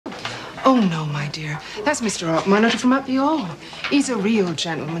Oh, no, my dear. That's Mr. Monitor from up the hall. He's a real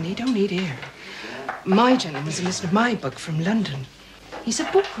gentleman. He don't need air. My gentleman's a Mr. Mybuck from London. He's a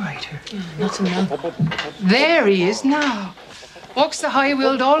book writer. Not enough. There he is now. Walks the high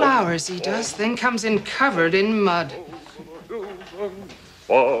wheeled all hours, he does, then comes in covered in mud.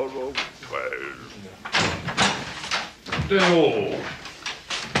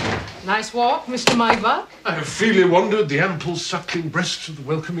 Nice walk, Mr. Mybuck. I have freely wandered the ample suckling breasts of the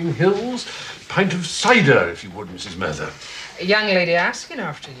welcoming hills. Pint of cider, if you would, Mrs. Mather. A young lady asking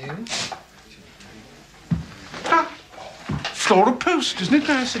after you. Floral Post, isn't it?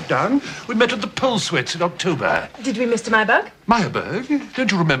 Now sit down. We met at the Pulswets in October. Did we, Mr. Mybuck? Meyerberg,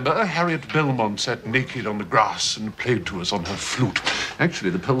 don't you remember? Harriet Belmont sat naked on the grass and played to us on her flute.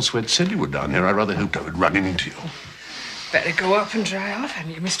 Actually, the Pulswets said you were down here. I rather hoped I would run into you. Better go up and dry off,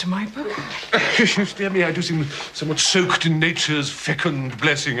 hadn't you, Mr. Mybuck? Dear me, I do seem somewhat soaked in nature's fecund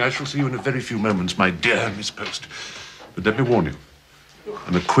blessing. I shall see you in a very few moments, my dear Miss Post. But let me warn you,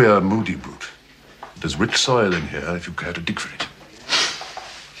 I'm a queer, moody brute. There's rich soil in here if you care to dig for it.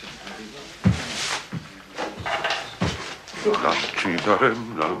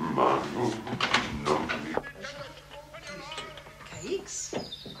 Cakes.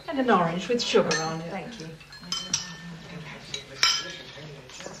 And an orange with sugar on it. Thank you.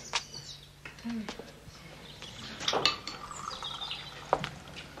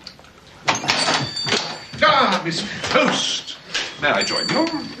 Ah, Miss Post! May I join you?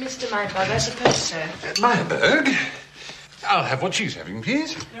 Mr. Mybuck, I suppose so. Meyerberg. I'll have what she's having,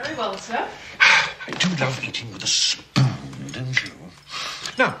 please. Very well, sir. I do love eating with a spoon, don't you?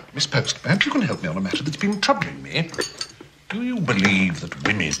 Now, Miss Post, perhaps you can help me on a matter that's been troubling me. Do you believe that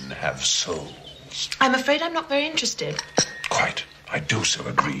women have souls? I'm afraid I'm not very interested. Quite. I do so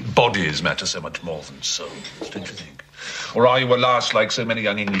agree. Bodies matter so much more than souls, don't you think? Or are you, alas, like so many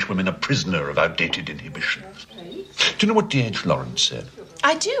young English women, a prisoner of outdated inhibitions? Do you know what D.H. Lawrence said?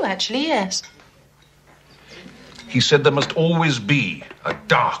 I do, actually, yes. He said there must always be a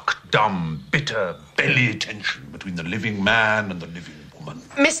dark, dumb, bitter belly tension between the living man and the living woman.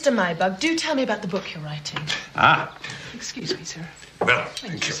 Mr. Mybuck, do tell me about the book you're writing. Ah. Excuse me, sir. Well,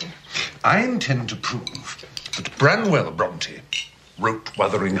 thank you. I intend to prove that Branwell Bronte wrote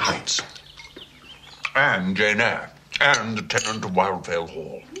Wuthering Heights, and Jane Eyre, and Tenant of Wildvale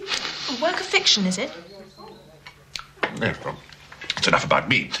Hall. A work of fiction, is it? Yes, well, it's enough about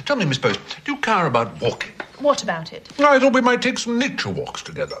me. Tell me, Miss Post, do you care about walking? What about it? I thought we might take some nature walks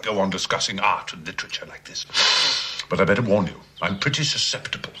together. Go on discussing art and literature like this. But I better warn you, I'm pretty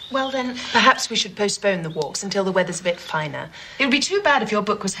susceptible. Well, then, perhaps we should postpone the walks until the weather's a bit finer. It would be too bad if your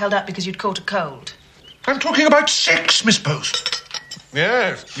book was held up because you'd caught a cold. I'm talking about sex, Miss Post.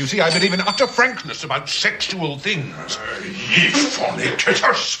 Yes, you see, I believe in utter frankness about sexual things. Ye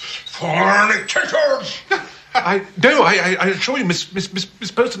fornicators! Fornicators! I assure you, Miss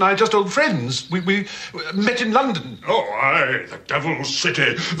Post and I are just old friends. We met in London. Oh, aye, the Devil's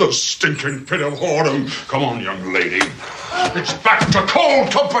City, the stinking pit of whoredom. Come on, young lady. It's back to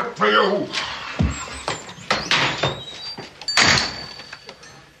cold comfort for you.